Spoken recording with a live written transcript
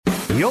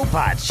Yo,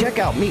 Pots, check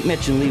out Meet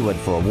Mitch and Leewood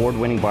for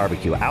award-winning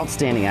barbecue,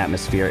 outstanding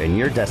atmosphere, and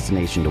your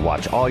destination to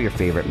watch all your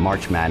favorite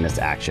March Madness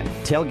action.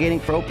 Tailgating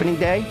for opening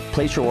day?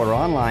 Place your order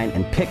online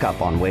and pick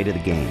up on way to the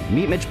game.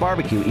 Meet Mitch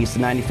Barbecue, east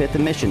of 95th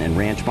and Mission and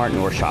Ranch Mart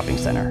North Shopping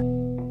Center.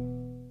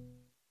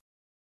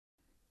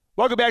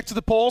 Welcome back to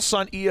The Pulse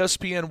on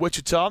ESPN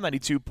Wichita,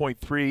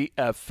 92.3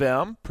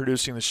 FM.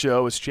 Producing the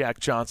show is Jack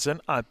Johnson.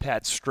 I'm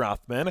Pat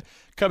Strothman.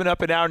 Coming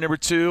up in hour number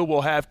 2,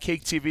 we'll have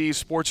Cake TV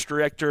sports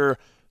director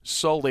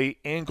Sully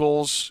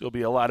Ingalls. It'll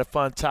be a lot of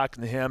fun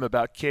talking to him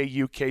about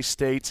KU,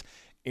 K-State,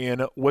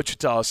 and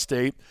Wichita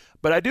State.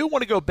 But I do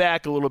want to go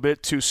back a little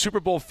bit to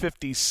Super Bowl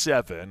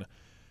 57.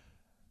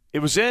 It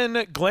was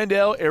in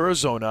Glendale,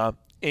 Arizona,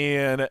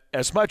 and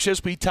as much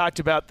as we talked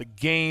about the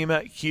game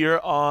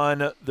here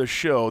on the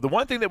show, the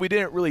one thing that we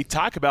didn't really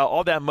talk about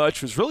all that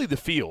much was really the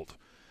field.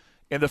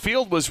 And the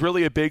field was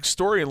really a big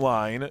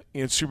storyline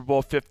in Super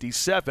Bowl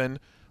 57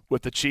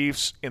 with the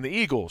Chiefs and the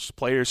Eagles,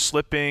 players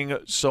slipping,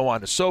 so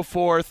on and so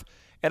forth.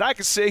 And I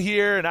could sit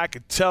here and I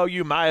could tell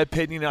you my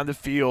opinion on the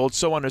field,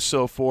 so on and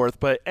so forth.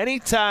 But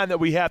anytime that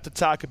we have to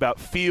talk about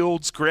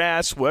fields,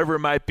 grass, whatever it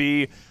might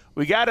be,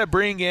 we got to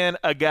bring in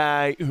a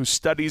guy who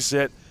studies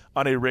it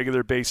on a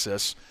regular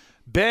basis.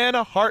 Ben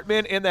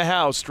Hartman in the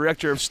house,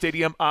 Director of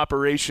Stadium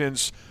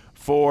Operations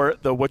for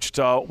the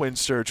Wichita Wind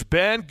Surge.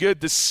 Ben, good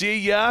to see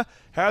ya.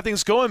 How are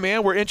things going,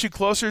 man? We're inching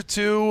closer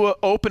to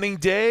opening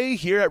day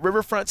here at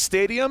Riverfront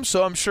Stadium,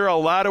 so I'm sure a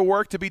lot of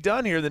work to be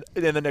done here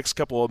in the next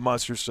couple of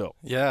months or so.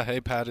 Yeah, hey,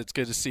 Pat, it's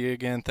good to see you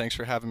again. Thanks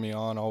for having me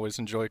on. Always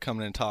enjoy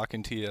coming and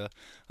talking to you.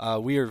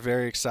 We are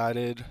very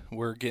excited.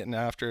 We're getting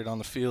after it on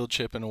the field,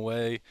 chipping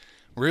away.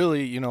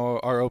 Really, you know,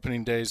 our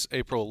opening day is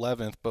April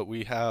 11th, but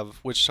we have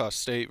Wichita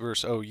State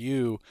versus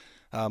OU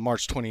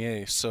March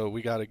 28th, so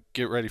we got to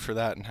get ready for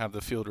that and have the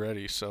field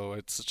ready. So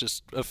it's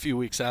just a few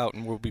weeks out,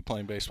 and we'll be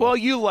playing baseball. Well,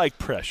 you like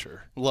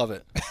pressure. Love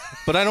it.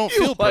 But I don't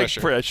feel pressure.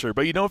 You like pressure,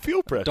 but you don't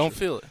feel pressure. Don't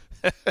feel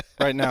it.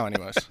 Right now,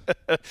 anyways.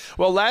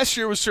 Well, last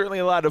year was certainly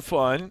a lot of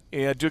fun,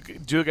 and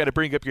do got to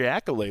bring up your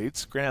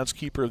accolades.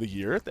 Groundskeeper of the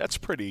Year. That's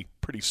pretty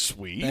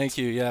sweet. Thank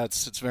you. Yeah,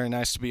 it's very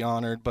nice to be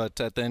honored,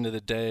 but at the end of the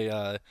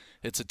day,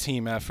 it's a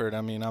team effort. I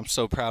mean, I'm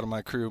so proud of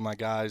my crew, my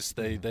guys.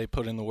 They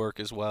put in the work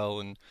as well,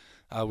 and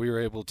we were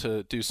able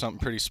to do something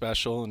pretty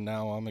special, and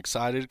now I'm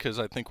excited because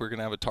I think we're going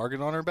to have a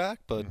target on our back,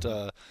 but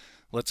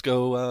let's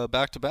go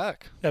back to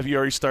back. Have you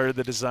already started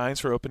the designs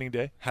for opening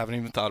day? Haven't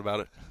even thought about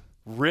it.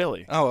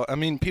 Really? Oh, I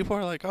mean, people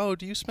are like, oh,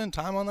 do you spend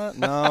time on that?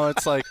 No,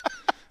 it's like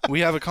we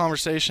have a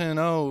conversation.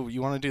 Oh,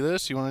 you want to do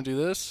this? You want to do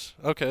this?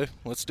 Okay,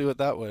 let's do it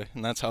that way,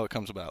 and that's how it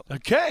comes about.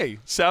 Okay,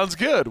 sounds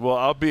good. Well,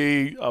 I'll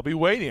be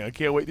waiting. I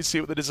can't wait to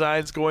see what the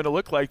design's going to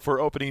look like for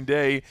opening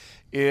day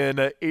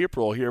in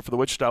April here for the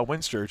Wichita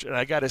Wind Surge. And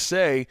I got to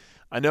say,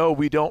 I know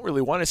we don't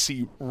really want to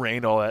see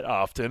rain all that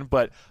often,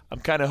 but I'm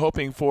kind of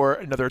hoping for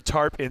another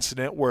tarp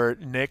incident where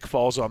Nick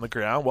falls on the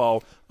ground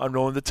while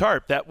unrolling the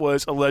tarp. That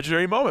was a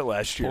legendary moment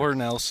last year. Poor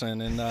Nelson.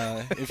 And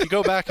if you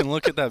go back and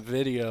look at that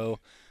video,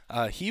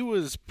 he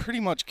was pretty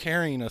much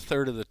carrying a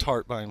third of the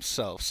tarp by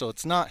himself, so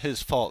it's not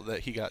his fault that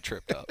he got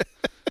tripped up.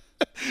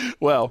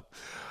 Well,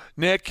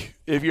 Nick,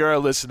 if you are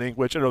listening,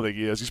 which I don't think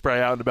he is, he's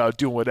probably out and about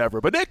doing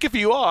whatever. But, Nick, if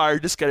you are,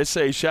 just got to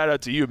say shout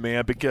out to you,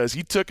 man, because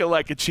he took it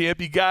like a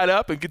champ. He got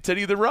up and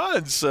continued the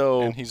run.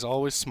 And he's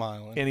always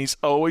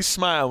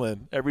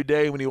smiling. Every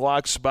day when he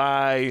walks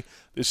by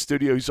the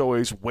studio, he's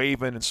always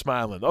waving and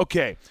smiling.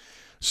 Okay,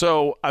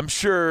 so I'm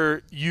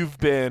sure you've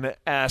been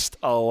asked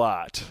a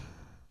lot.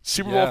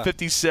 Super Bowl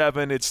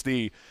 57, it's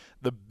the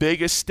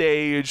biggest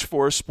stage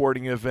for a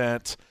sporting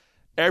event.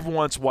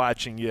 Everyone's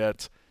watching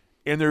it.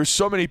 And there's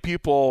so many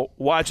people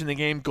watching the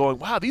game going,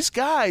 wow, these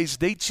guys,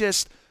 they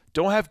just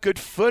don't have good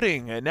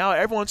footing. And now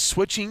everyone's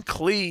switching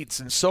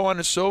cleats and so on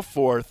and so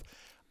forth.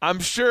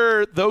 I'm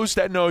sure those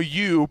that know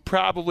you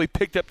probably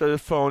picked up the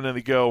phone and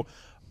they go,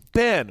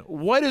 Ben,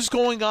 what is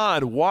going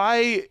on?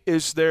 Why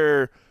is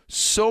there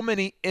so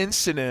many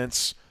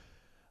incidents?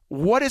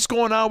 What is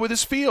going on with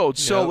this field?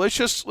 So let's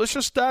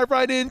just dive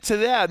right into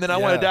that. And then I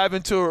want to dive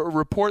into a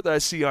report that I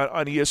see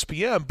on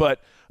ESPN. But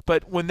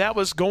when that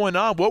was going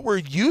on, what were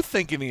you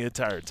thinking the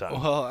entire time?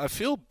 Well, I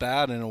feel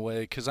bad in a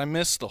way because I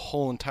missed the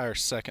whole entire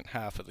second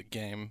half of the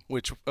game,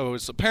 which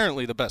was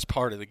apparently the best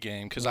part of the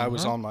game because I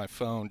was on my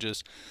phone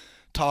just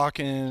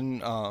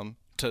talking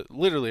to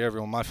literally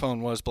everyone. My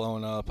phone was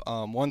blowing up.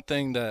 One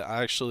thing that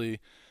I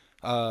actually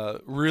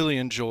really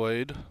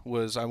enjoyed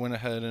was I went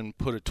ahead and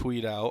put a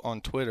tweet out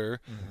on Twitter.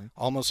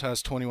 Almost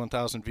has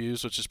 21,000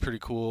 views, which is pretty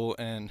cool,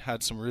 and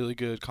had some really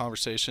good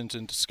conversations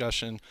and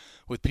discussion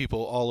with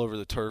people all over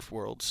the turf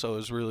world. So it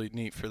was really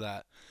neat for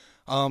that.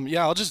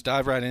 I'll just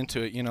dive right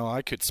into it. You know,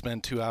 I could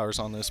spend 2 hours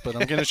on this, but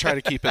I'm going to try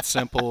to keep it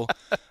simple,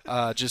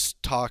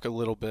 just talk a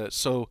little bit.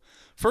 So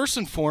first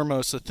and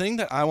foremost, the thing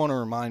that I want to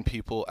remind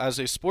people, as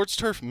a sports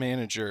turf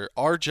manager,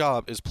 our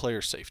job is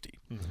player safety,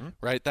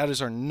 right? That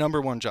is our number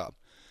one job.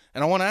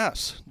 And I want to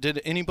ask,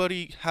 did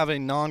anybody have a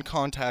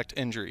non-contact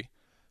injury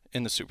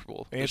in the Super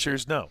Bowl? The answer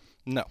is no.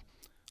 No.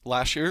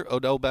 Last year,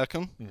 Odell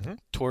Beckham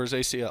tore his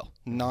ACL,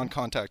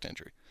 non-contact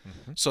injury.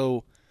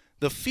 So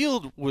the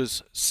field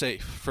was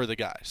safe for the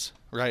guys,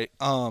 right?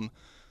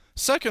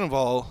 Second of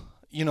all,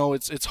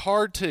 it's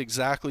hard to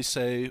exactly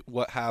say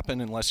what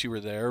happened unless you were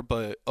there,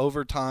 but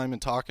over time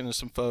and talking to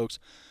some folks,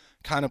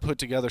 kind of put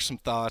together some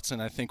thoughts,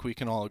 and I think we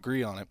can all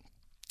agree on it.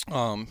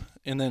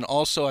 And then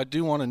also I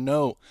do want to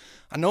know,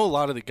 I know a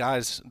lot of the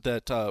guys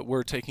that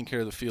were taking care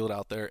of the field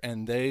out there,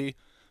 and they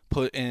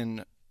put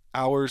in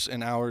hours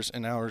and hours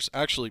and hours,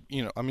 actually,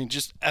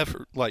 just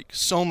effort, like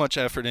so much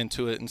effort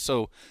into it. And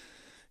so,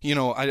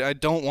 I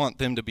don't want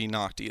them to be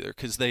knocked either,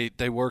 because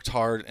they worked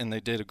hard and they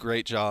did a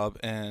great job.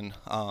 And,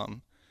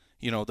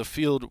 the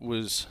field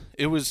was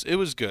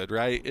good,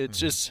 right? It's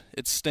just,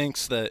 it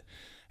stinks that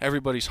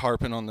everybody's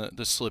harping on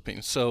the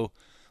slipping. So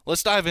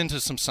let's dive into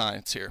some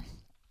science here.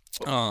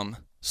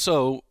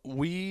 So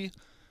we,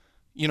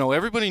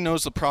 everybody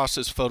knows the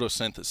process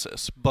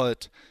photosynthesis,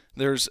 but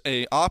there's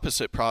a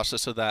opposite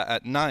process of that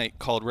at night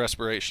called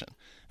respiration.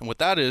 And what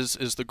that is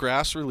the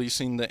grass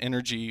releasing the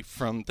energy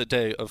from the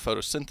day of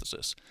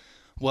photosynthesis.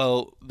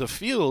 Well, the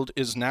field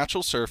is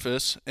natural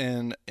surface,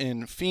 and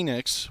in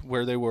Phoenix,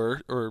 where they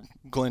were, or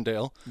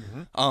Glendale,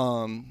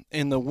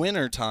 in the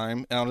winter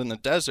time out in the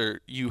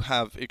desert, you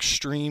have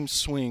extreme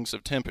swings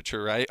of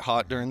temperature, right?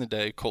 Hot during the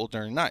day, cold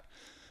during the night.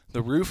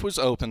 The roof was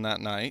open that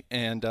night,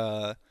 and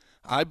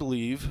I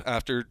believe,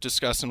 after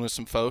discussing with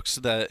some folks,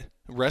 that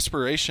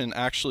respiration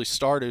actually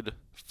started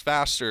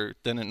faster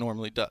than it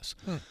normally does.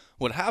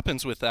 What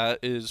happens with that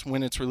is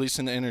when it's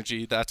releasing the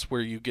energy, that's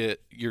where you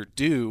get your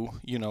dew,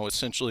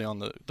 essentially on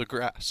the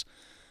grass.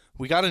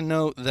 We got to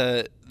note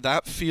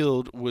that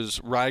field was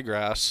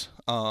ryegrass,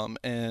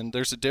 and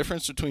there's a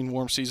difference between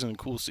warm season and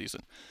cool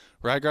season.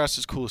 Ryegrass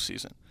is cool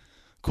season.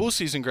 Cool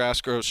season grass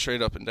grows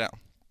straight up and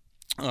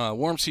down.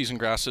 Warm season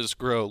grasses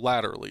grow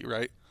laterally,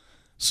 right?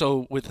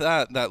 So with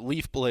that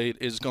leaf blade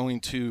is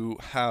going to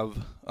have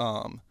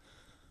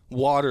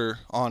water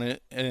on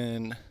it,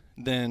 and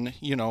then,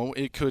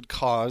 it could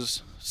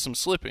cause some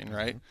slipping,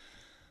 right?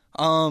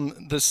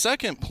 The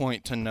second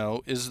point to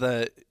note is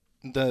that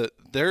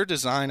their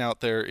design out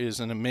there is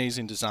an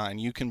amazing design.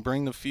 You can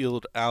bring the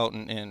field out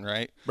and in,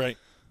 right? Right.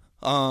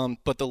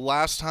 But the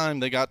last time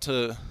they got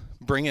to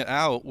bring it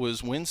out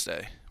was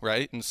Wednesday,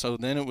 right? And so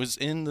then it was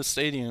in the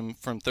stadium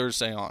from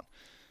Thursday on.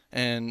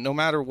 And no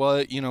matter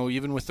what,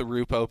 even with the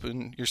roof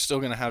open, you're still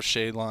going to have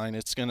shade line.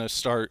 It's going to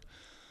start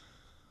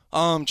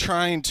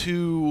trying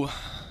to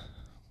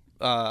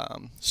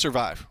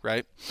survive,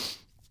 right?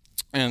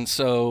 And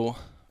so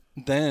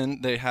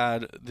then they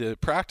had the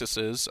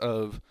practices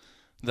of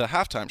the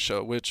halftime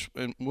show, which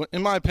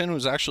in my opinion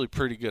was actually a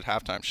pretty good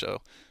halftime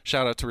show.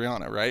 Shout out to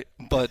Rihanna, right?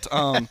 But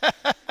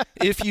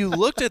if you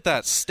looked at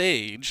that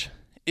stage,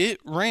 it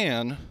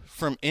ran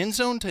from end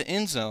zone to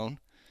end zone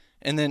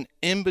and then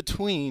in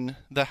between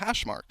the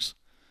hash marks.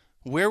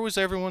 Where was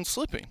everyone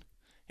slipping?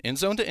 End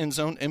zone to end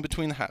zone, in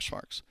between the hash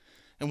marks.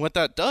 And what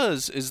that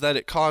does is that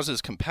it causes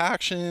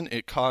compaction,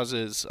 it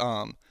causes,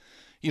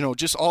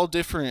 just all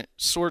different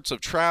sorts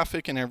of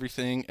traffic and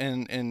everything,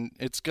 and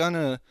it's going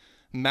to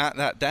mat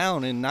that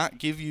down and not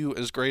give you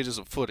as great as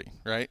a footing,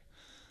 right?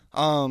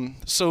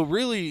 So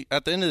really,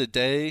 at the end of the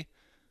day,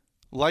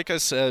 like I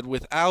said,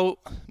 without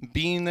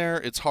being there,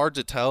 it's hard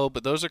to tell,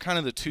 but those are kind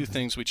of the two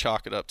things we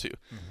chalk it up to.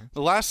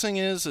 The last thing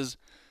is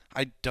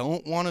I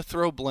don't want to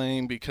throw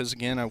blame because,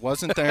 again, I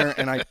wasn't there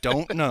and I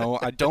don't know.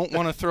 I don't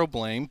want to throw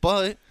blame,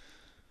 but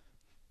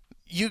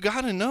you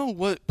got to know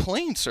what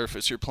playing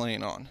surface you're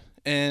playing on.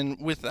 And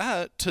with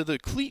that, to the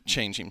cleat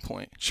changing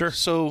point. Sure.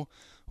 So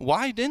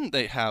why didn't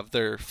they have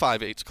their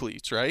 5/8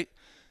 cleats, right?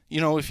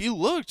 If you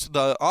looked,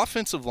 the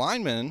offensive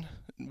linemen,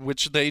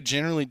 which they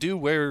generally do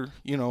wear,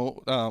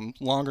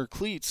 longer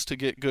cleats to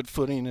get good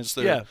footing as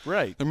they're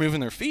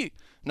moving their feet.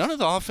 None of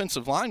the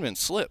offensive linemen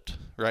slipped,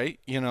 right?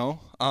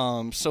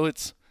 So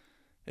it's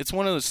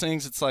one of those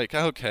things. It's like,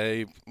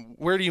 okay,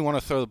 where do you want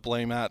to throw the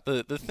blame at?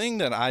 The thing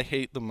that I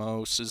hate the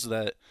most is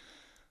that,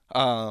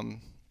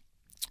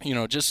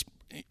 just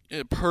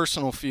a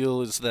personal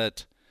feel is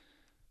that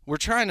we're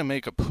trying to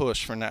make a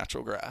push for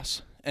natural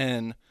grass,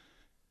 and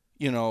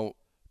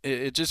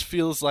it just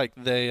feels like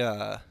they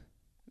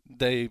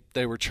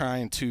were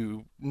trying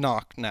to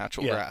knock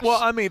natural grass.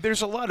 Well, I mean,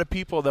 there's a lot of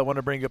people that want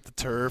to bring up the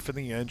turf and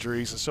the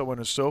injuries and so on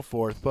and so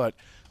forth. But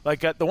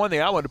the one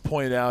thing I want to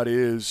point out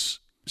is,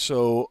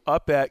 so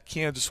up at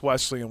Kansas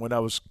Wesleyan, when I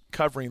was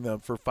covering them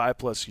for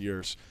 5+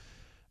 years,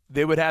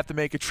 they would have to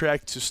make a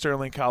trek to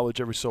Sterling College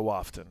every so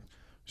often.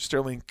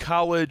 Sterling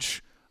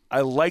College,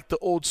 I like the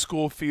old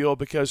school feel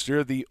because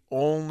they're the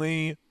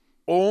only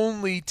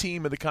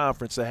team in the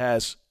conference that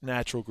has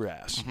natural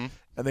grass.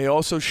 And they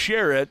also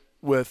share it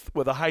with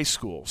a high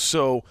school.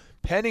 So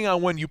depending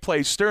on when you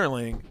play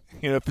Sterling,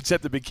 if it's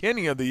at the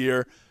beginning of the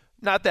year,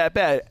 not that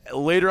bad.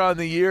 Later on in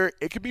the year,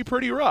 it could be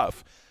pretty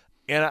rough.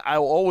 And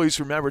I'll always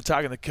remember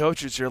talking to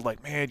coaches, you're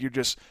like, man,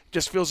 just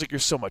feels like you're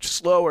so much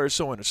slower,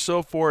 so on and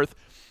so forth.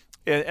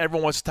 and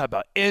everyone wants to talk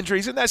about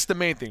injuries, and that's the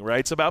main thing, right?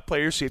 It's about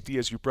player safety,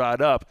 as you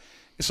brought up.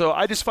 So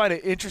I just find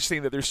it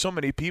interesting that there's so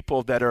many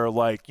people that are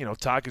like,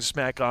 talking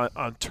smack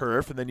on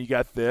turf, and then you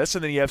got this,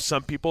 and then you have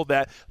some people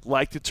that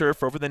like the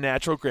turf over the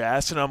natural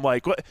grass, and I'm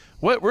like,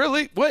 what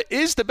really? What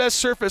is the best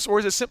surface, or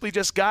is it simply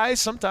just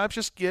guys sometimes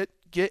just get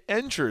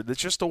injured?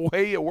 That's just the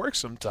way it works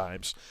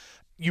sometimes.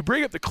 You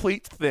bring up the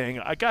cleat thing.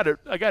 I got to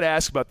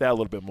ask about that a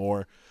little bit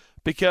more.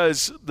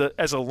 Because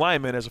as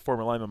a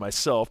former lineman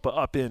myself, but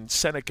up in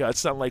Seneca,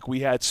 it's not like we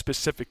had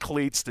specific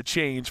cleats to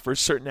change for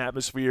certain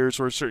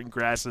atmospheres or certain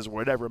grasses or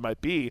whatever it might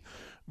be.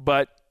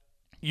 But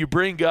you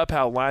bring up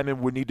how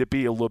linemen would need to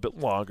be a little bit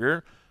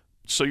longer.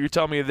 So you're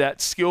telling me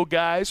that skill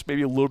guys,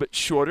 maybe a little bit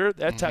shorter,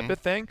 that type of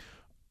thing.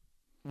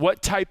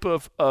 What type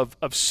of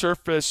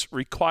surface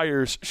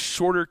requires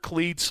shorter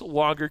cleats,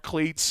 longer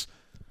cleats?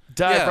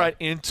 Dive right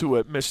into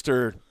it,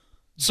 Mr.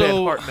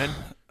 Ben Hartman.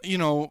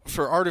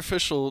 For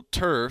artificial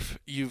turf,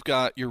 you've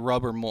got your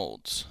rubber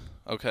molds,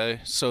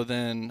 okay? So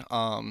then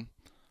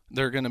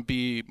they're going to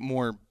be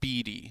more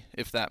beady,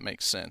 if that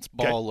makes sense,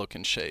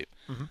 ball-looking shape.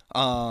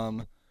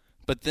 Mm-hmm.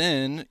 But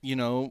then,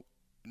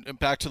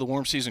 back to the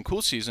warm season,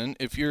 cool season,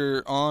 if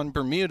you're on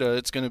Bermuda,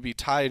 it's going to be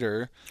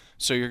tighter,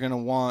 so you're going to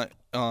want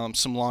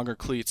some longer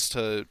cleats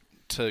to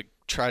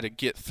try to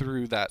get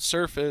through that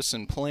surface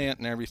and plant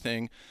and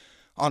everything.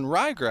 On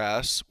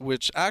ryegrass,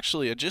 which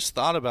actually I just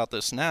thought about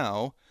this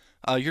now,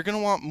 you're going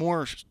to want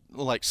more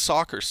like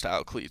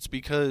soccer-style cleats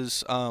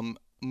because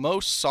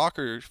most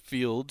soccer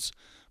fields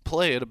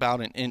play at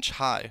about an inch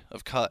high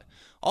of cut.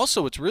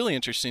 Also, what's really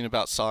interesting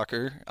about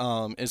soccer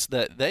is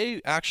that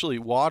they actually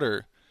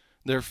water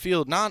their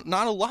field, not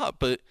a lot,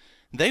 but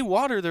they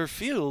water their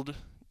field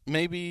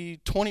maybe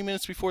 20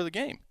 minutes before the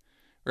game,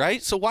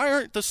 right? So why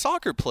aren't the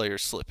soccer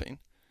players slipping?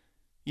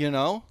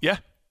 Yeah.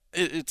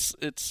 It's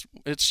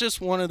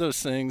just one of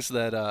those things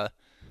that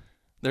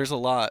there's a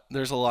lot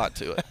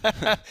to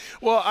it.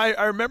 Well,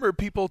 I remember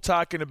people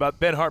talking about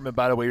Ben Hartman,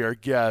 by the way, our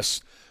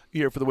guest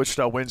here for the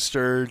Wichita Wind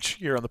Sturge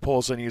here on the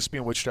Pulse on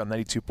ESPN Wichita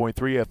 92.3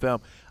 FM.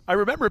 I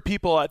remember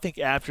people, I think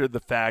after the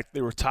fact,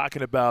 they were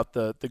talking about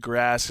the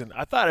grass, and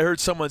I thought I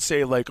heard someone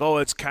say like, "Oh,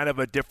 it's kind of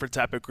a different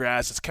type of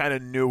grass. It's kind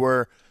of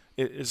newer."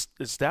 Is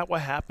that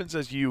what happens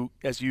as you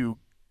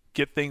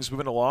get things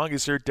moving along?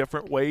 Is there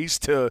different ways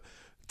to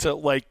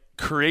like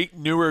create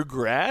newer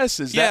grass?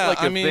 Is that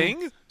like a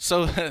thing?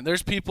 So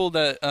there's people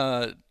that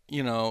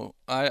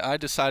I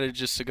decided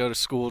just to go to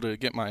school to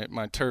get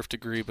my turf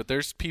degree, but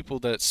there's people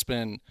that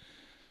spend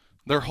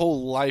their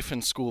whole life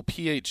in school,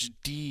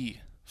 PhD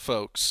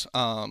folks,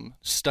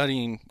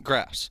 studying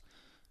grass,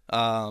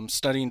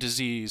 studying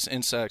disease,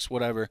 insects,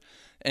 whatever,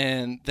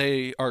 and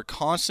they are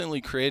constantly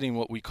creating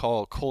what we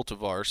call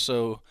cultivars.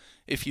 So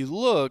if you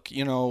look,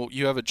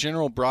 you have a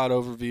general broad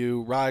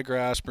overview: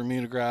 ryegrass,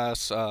 Bermuda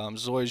grass,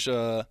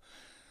 zoysia,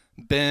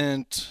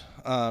 bent,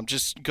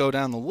 just go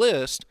down the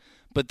list.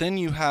 But then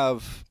you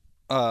have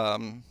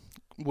I'm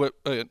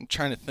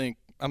trying to think.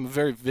 I'm a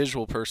very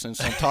visual person,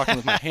 so I'm talking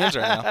with my hands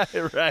right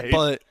now. Right.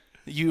 But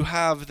you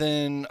have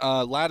then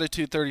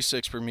latitude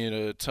 36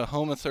 Bermuda,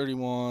 Tahoma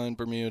 31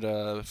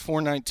 Bermuda,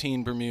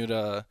 419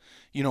 Bermuda.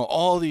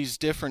 All these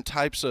different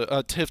types of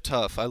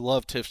Tiftuff. I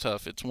love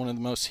Tiftuff. It's one of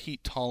the most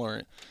heat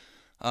tolerant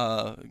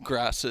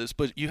grasses.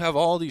 But you have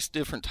all these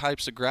different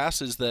types of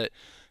grasses that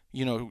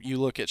you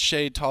look at: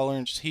 shade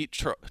tolerance, heat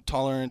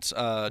tolerance,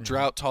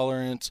 drought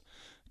tolerance,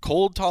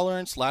 cold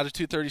tolerance.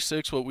 Latitude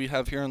 36, what we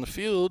have here on the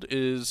field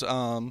is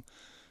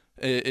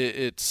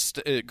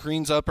it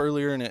greens up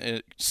earlier and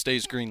it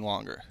stays green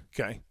longer.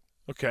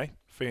 Okay.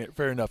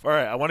 Fair enough. All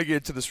right, I want to get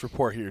into this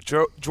report here.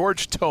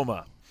 George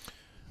Toma,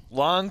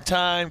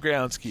 longtime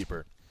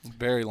groundskeeper.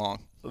 Very long.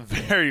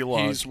 Very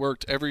long. He's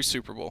worked every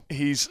Super Bowl.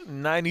 He's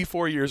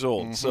 94 years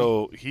old,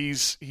 so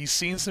he's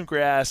seen some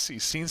grass,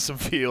 he's seen some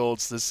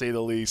fields, to say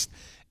the least,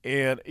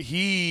 and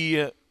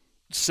he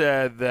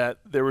said that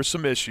there were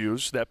some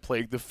issues that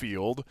plagued the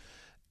field,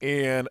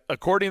 and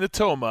according to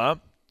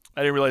Toma,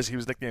 I didn't realize he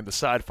was nicknamed the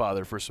Sod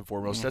Father, first and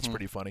foremost. That's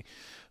pretty funny.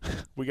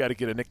 We got to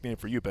get a nickname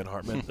for you, Ben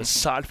Hartman. The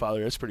Sod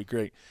Father, that's pretty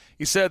great.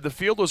 He said the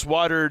field was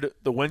watered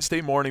the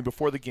Wednesday morning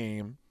before the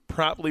game,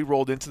 promptly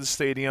rolled into the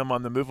stadium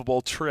on the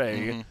movable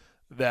tray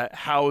that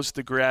housed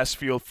the grass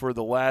field for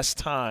the last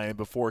time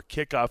before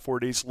kickoff 4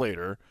 days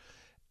later.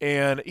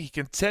 And he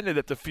contended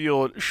that the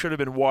field should have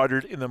been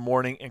watered in the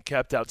morning and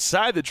kept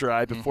outside the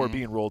dry before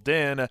being rolled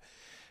in.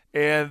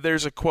 And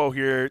there's a quote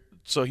here,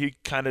 so he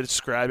kind of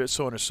described it,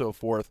 so on and so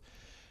forth.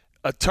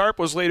 A tarp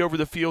was laid over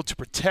the field to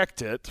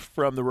protect it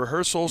from the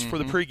rehearsals for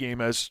the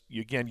pregame, as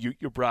you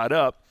brought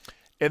up.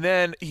 And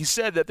then he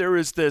said that there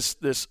was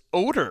this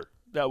odor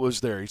that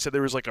was there. He said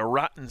there was like a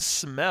rotten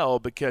smell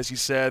because he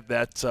said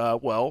that,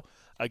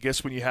 I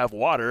guess when you have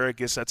water, I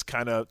guess that's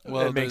kind of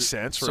it makes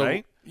sense,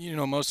 right?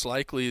 Most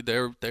likely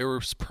there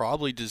was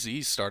probably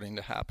disease starting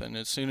to happen.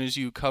 As soon as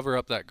you cover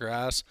up that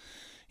grass,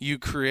 you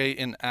create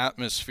an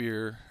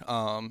atmosphere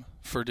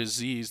for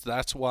disease.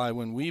 That's why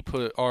when we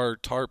put our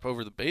tarp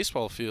over the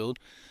baseball field,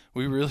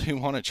 we really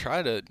want to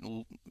try to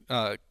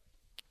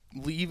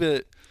leave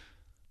it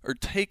or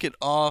take it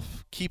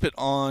off, keep it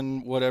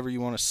on, whatever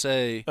you want to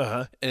say,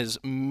 as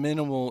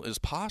minimal as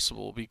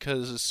possible.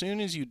 Because as soon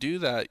as you do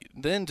that,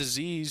 then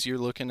disease, you're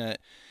looking at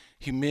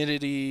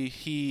humidity,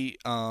 heat,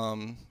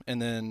 and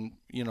then,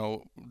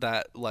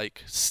 that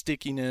like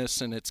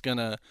stickiness, and it's going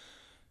to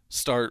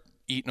start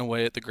eating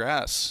away at the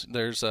grass.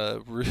 There's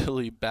a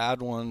really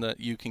bad one that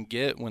you can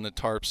get when the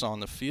tarp's on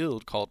the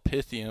field called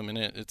Pythium, and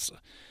it's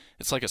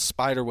like a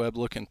spider web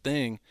looking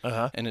thing.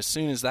 And as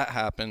soon as that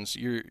happens,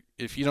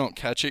 if you don't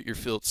catch it, your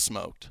field's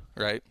smoked,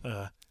 right?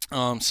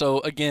 So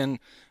again,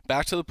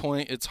 back to the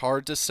point, it's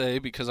hard to say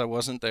because I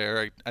wasn't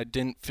there. I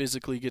didn't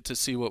physically get to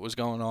see what was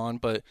going on,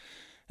 but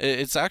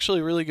it's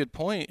actually a really good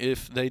point.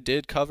 If they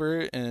did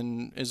cover it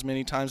and as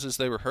many times as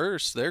they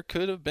rehearsed, there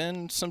could have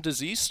been some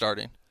disease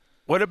starting.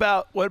 What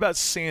about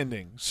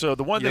sanding? So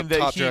the one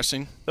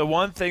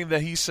thing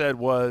that he said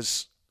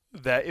was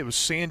that it was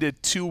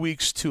sanded 2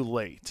 weeks too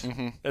late.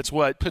 That's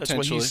what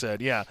he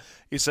said. Yeah,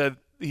 he said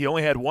he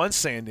only had one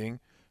sanding.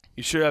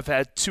 You should have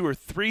had 2 or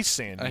 3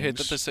 sandings. I hate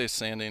that they say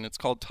sanding. It's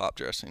called top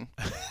dressing.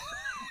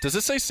 Does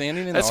it say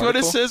sanding in the article? That's what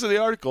it says in the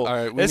article. All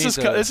right, this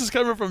is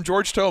coming from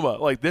George Toma.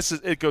 Like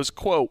it goes,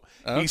 quote,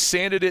 he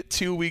sanded it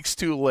 2 weeks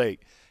too late.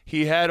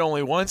 He had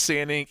only one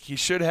sanding. He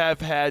should have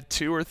had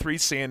 2 or 3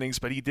 sandings,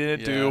 but he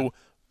didn't do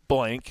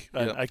blank.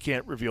 Yep. I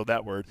can't reveal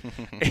that word.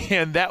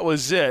 And that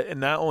was it.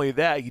 And not only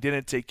that, he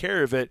didn't take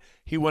care of it.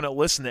 He wouldn't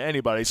listen to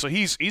anybody. So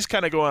he's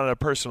kind of going on a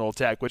personal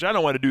attack, which I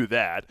don't want to do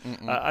that.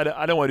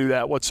 I don't want to do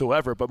that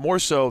whatsoever. But more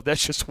so,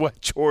 that's just what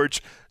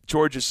George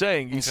is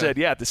saying. He said,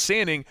 the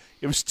sanding,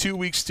 it was 2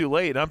 weeks too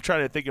late. And I'm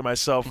trying to think of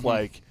myself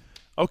like,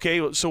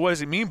 okay, so what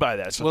does he mean by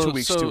that? So 2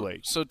 weeks too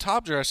late. So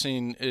top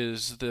dressing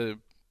is the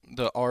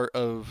art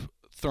of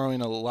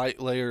throwing a light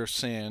layer of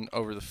sand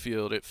over the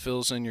field. It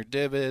fills in your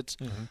divots.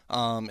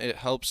 It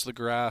helps the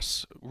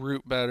grass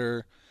root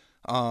better.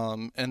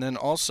 And then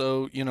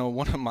also,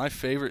 one of my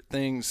favorite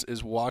things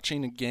is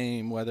watching a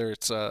game, whether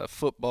it's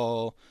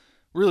football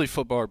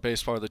or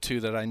baseball are the two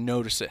that I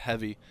notice it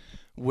heavy.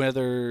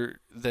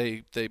 Whether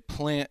they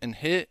plant and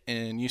hit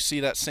and you see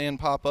that sand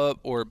pop up,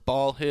 or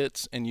ball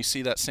hits and you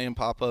see that sand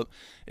pop up,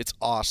 it's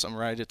awesome,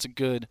 right? It's a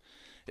good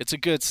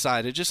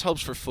sight. It just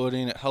helps for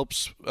footing. It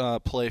helps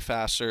play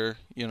faster,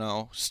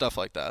 stuff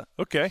like that.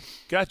 Okay,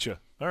 gotcha.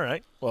 All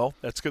right. Well,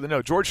 that's good to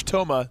know. George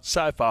Toma,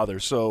 Sci-Father,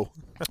 so.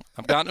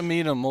 I've gotten to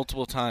meet him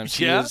multiple times.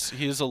 He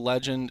is a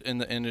legend in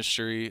the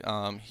industry.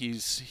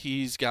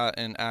 He's got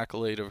an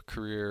accolade of a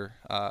career,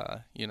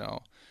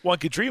 one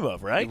could dream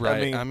of, right?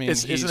 Right.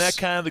 Isn't that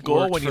kind of the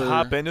goal when you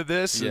hop into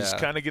this? Is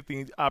kind of get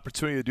the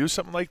opportunity to do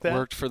something like that?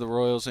 Worked for the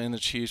Royals and the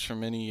Chiefs for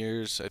many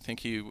years. I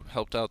think he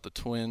helped out the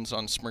Twins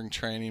on spring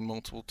training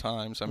multiple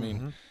times. I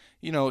mean,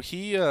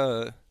 he's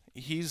a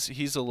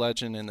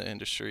legend in the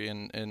industry,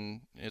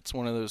 and it's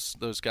one of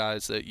those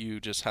guys that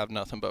you just have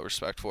nothing but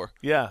respect for.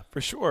 Yeah,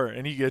 for sure.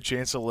 And you get a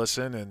chance to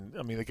listen. And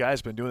the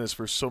guy's been doing this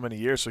for so many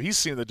years, so he's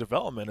seen the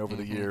development over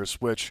the years,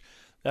 which.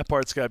 That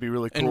part's got to be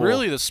really cool. And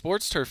really, the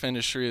sports turf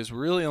industry has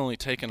really only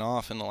taken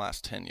off in the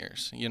last 10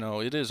 years.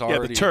 It is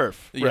already. Yeah, the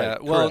turf. Yeah,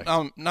 right,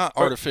 well, not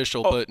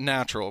artificial, but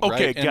natural,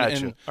 right? Okay,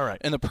 gotcha. All right.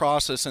 And the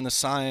process and the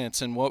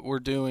science and what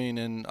we're doing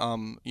and,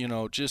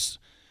 just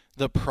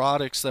the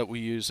products that we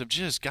use have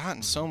just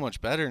gotten so much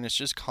better, and it's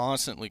just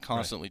constantly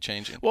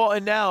changing. Well,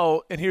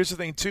 and here's the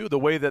thing, too. The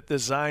way that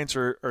designs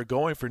are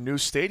going for new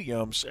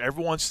stadiums,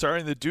 everyone's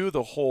starting to do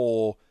the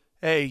whole –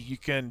 hey, you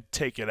can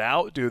take it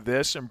out, do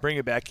this, and bring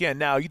it back in.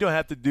 Now, you don't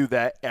have to do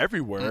that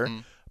everywhere,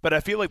 but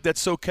I feel like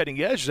that's so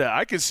cutting edge that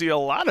I can see a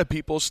lot of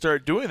people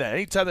start doing that.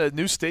 Anytime that a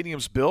new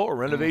stadium's built or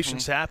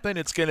renovations happen,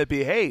 it's going to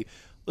be, hey,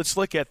 let's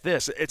look at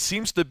this. It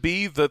seems to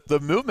be the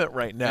movement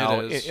right now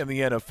in the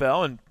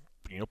NFL and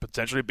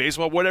potentially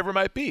baseball, whatever it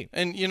might be.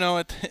 And,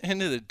 at the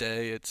end of the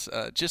day, it's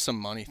just a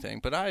money thing.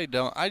 But I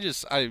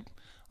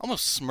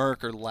almost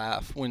smirk or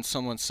laugh when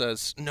someone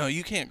says, no,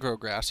 you can't grow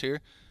grass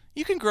here.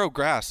 You can grow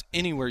grass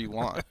anywhere you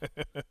want.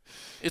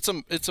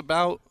 It's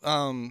about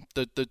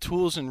the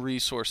tools and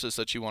resources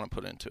that you want to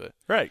put into it.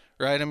 Right.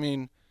 Right.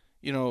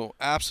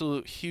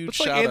 Absolute huge. It's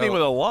like anything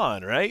with a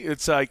lawn, right?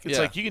 It's like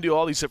you can do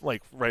all these different.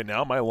 Like right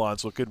now, my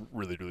lawn's looking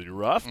really, really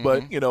rough,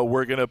 but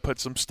we're gonna put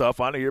some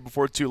stuff on it here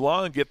before too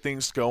long and get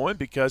things going,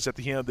 because at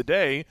the end of the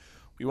day,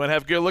 we want to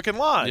have a good-looking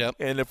lawn. Yep.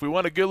 And if we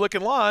want a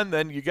good-looking lawn,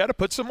 then you got to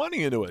put some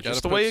money into it.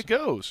 Just the way it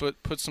goes.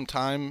 Put some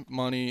time,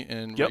 money,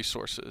 and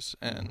resources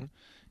and.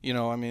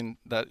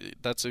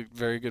 That's a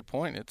very good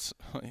point. It's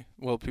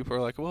people are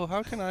like, well,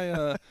 how can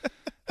I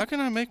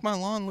make my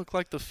lawn look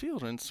like the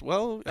field? And it's,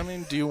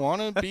 do you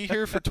want to be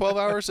here for 12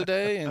 hours a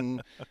day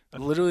and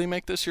literally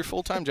make this your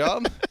full-time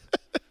job?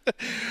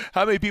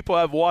 How many people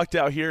have walked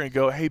out here and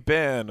go, hey,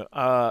 Ben,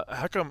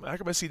 how come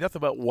I see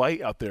nothing but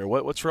white out there?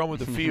 What's wrong with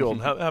the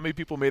field? How many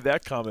people made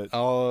that comment?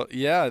 Oh,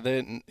 yeah.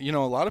 A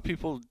lot of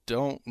people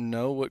don't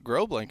know what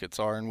grow blankets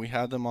are, and we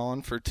had them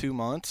on for 2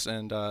 months,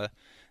 and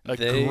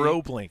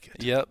grow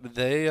blanket. Yep,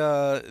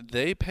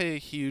 they pay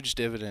huge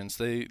dividends.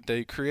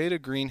 They create a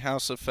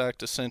greenhouse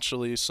effect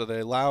essentially, so they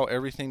allow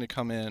everything to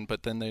come in,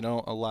 but then they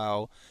don't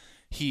allow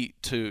heat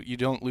you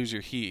don't lose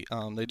your heat.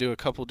 They do a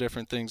couple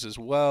different things as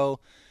well.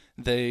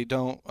 They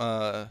don't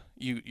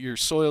your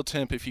soil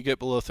temp, if you get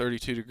below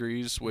 32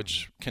 degrees,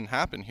 which can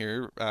happen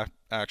here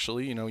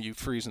actually, you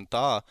freeze and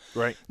thaw.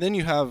 Right. Then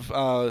you have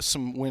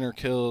some winter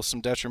kills,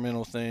 some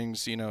detrimental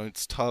things.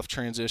 It's tough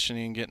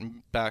transitioning,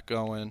 getting back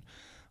going.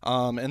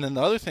 And then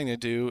the other thing they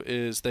do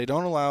is they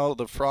don't allow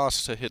the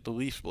frost to hit the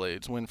leaf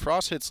blades. When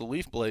frost hits the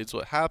leaf blades,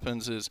 what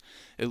happens is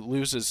it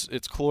loses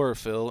its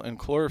chlorophyll, and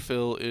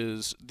chlorophyll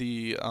is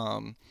the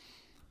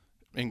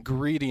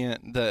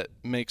ingredient that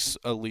makes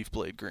a leaf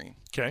blade green.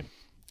 Okay.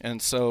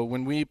 And so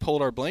when we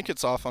pulled our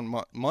blankets off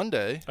on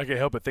Monday, I can't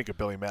help but think of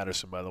Billy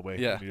Madison, by the way.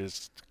 Yeah.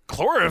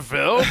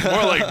 Chlorophyll,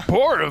 more like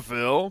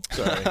Borophyll.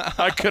 Sorry,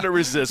 I couldn't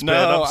resist. No,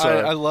 man. I'm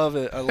sorry. I love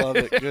it. I love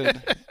it.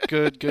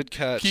 Good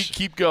catch.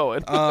 Keep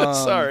going.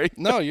 Sorry.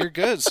 No, you're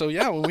good. So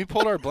yeah, when we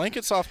pulled our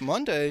blankets off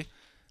Monday,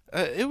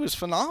 it was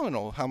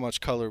phenomenal how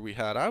much color we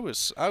had. I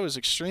was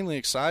extremely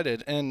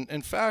excited. And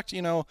in fact,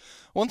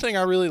 one thing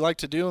I really like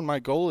to do, and my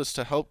goal is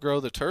to help grow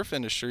the turf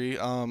industry.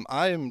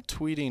 I am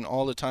tweeting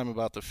all the time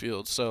about the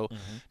field. So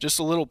just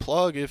a little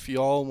plug, if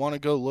y'all want to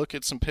go look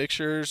at some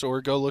pictures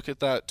or go look at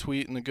that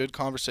tweet and the good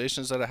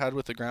conversations that I had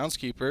with the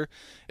groundskeeper,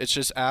 it's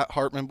just at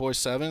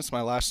HartmanBoy7. It's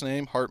my last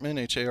name, Hartman,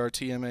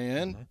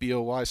 HARTMAN,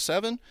 BOY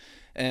 7.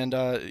 And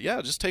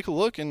just take a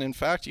look. And in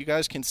fact, you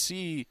guys can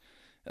see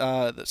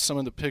some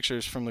of the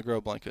pictures from the grow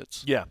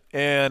blankets. Yeah,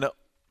 and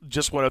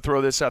just want to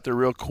throw this out there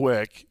real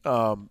quick.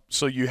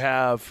 So you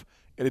have,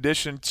 in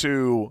addition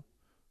to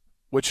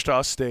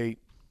Wichita State,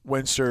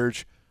 Wind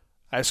Surge,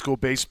 high school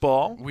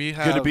baseball, we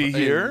have good to be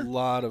here. A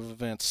lot of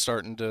events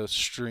starting to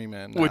stream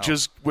in now. Which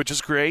is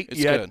great.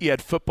 It's good. You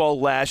had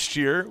football last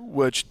year,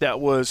 which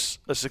that was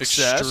a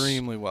success.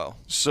 Extremely well.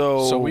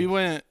 So we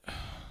went.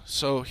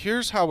 So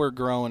here's how we're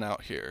growing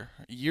out here.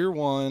 Year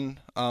one,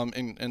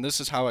 and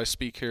this is how I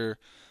speak here.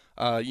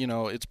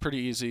 It's pretty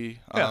easy.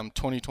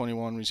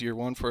 2021 was year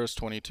one for us.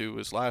 22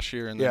 was last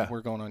year, and then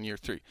we're going on year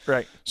 3.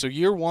 Right. So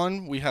year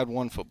one, we had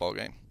one football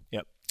game.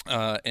 Yep.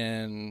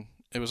 And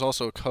it was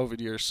also a COVID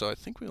year, so I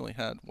think we only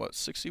had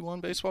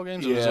 61 baseball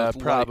games. Yeah, it was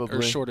probably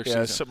or shorter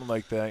season. Something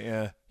like that.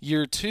 Yeah.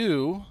 Year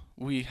 2,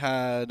 we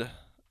had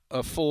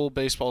a full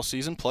baseball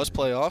season plus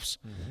playoffs,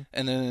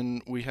 and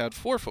then we had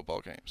 4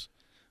 football games.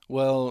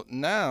 Well,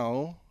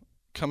 now,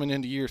 coming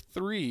into year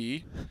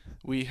 3,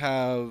 we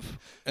have,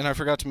 and I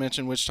forgot to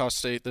mention Wichita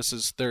State. This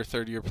is their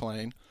 3rd year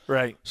playing.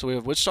 Right. So we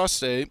have Wichita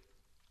State.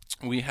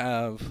 We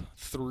have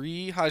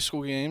 3 high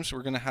school games.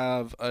 We're going to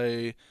have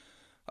a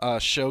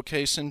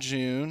showcase in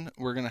June.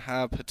 We're going to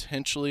have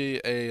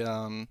potentially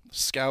a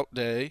scout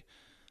day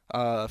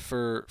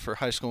for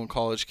high school and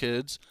college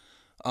kids.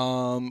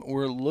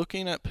 We're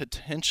looking at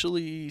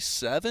potentially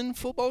 7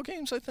 football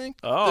games, I think.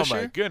 Oh, my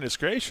year. goodness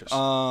gracious.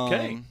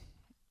 Okay.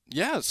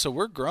 Yeah, so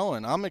we're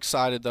growing. I'm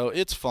excited, though.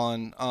 It's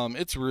fun.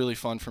 It's really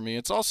fun for me.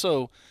 It's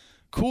also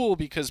cool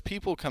because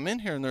people come in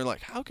here and they're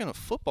like, how can a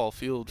football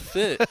field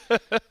fit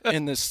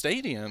in this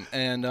stadium?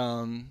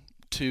 And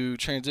to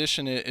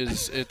transition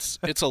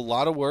it's a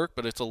lot of work,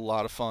 but it's a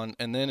lot of fun.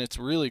 And then it's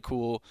really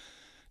cool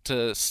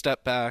to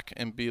step back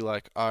and be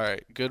like, all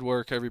right, good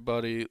work,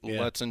 everybody. Yeah.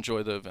 Let's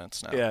enjoy the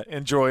events now. Yeah,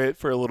 enjoy it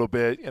for a little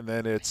bit, and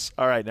then it's,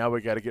 all right, now we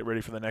got to get ready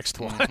for the next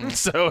one.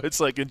 So it's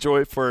like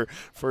enjoy it for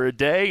a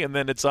day, and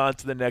then it's on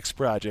to the next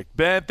project.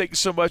 Ben, thank you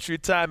so much for your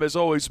time, as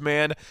always,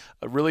 man.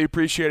 I really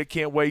appreciate it.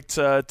 Can't wait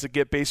to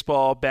get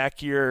baseball back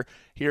here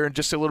in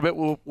just a little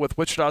bit with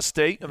Wichita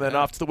State, and then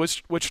off to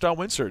the Wichita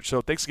Wind Surge.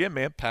 So thanks again,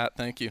 man. Pat,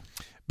 thank you.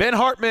 Ben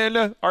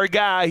Hartman, our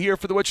guy here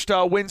for the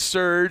Wichita Wind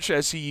Surge,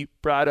 as he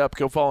brought up,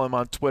 go follow him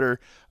on Twitter.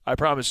 I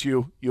promise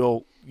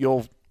you'll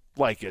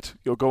like it.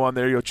 You'll go on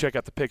there, you'll check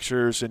out the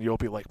pictures, and you'll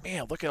be like,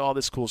 man, look at all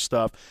this cool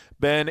stuff.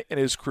 Ben and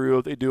his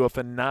crew, they do a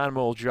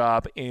phenomenal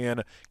job,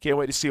 and can't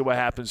wait to see what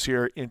happens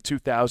here in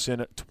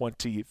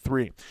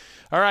 2023.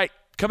 All right,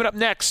 coming up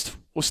next,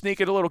 we'll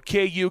sneak in a little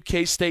KU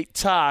K-State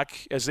talk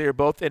as they are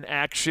both in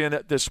action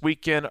this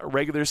weekend,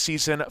 regular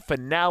season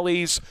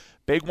finales.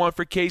 Big one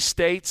for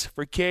K-State.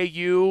 For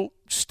KU,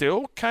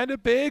 still kind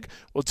of big.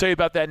 We'll tell you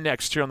about that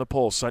next here on The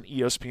Pulse on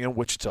ESPN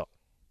Wichita.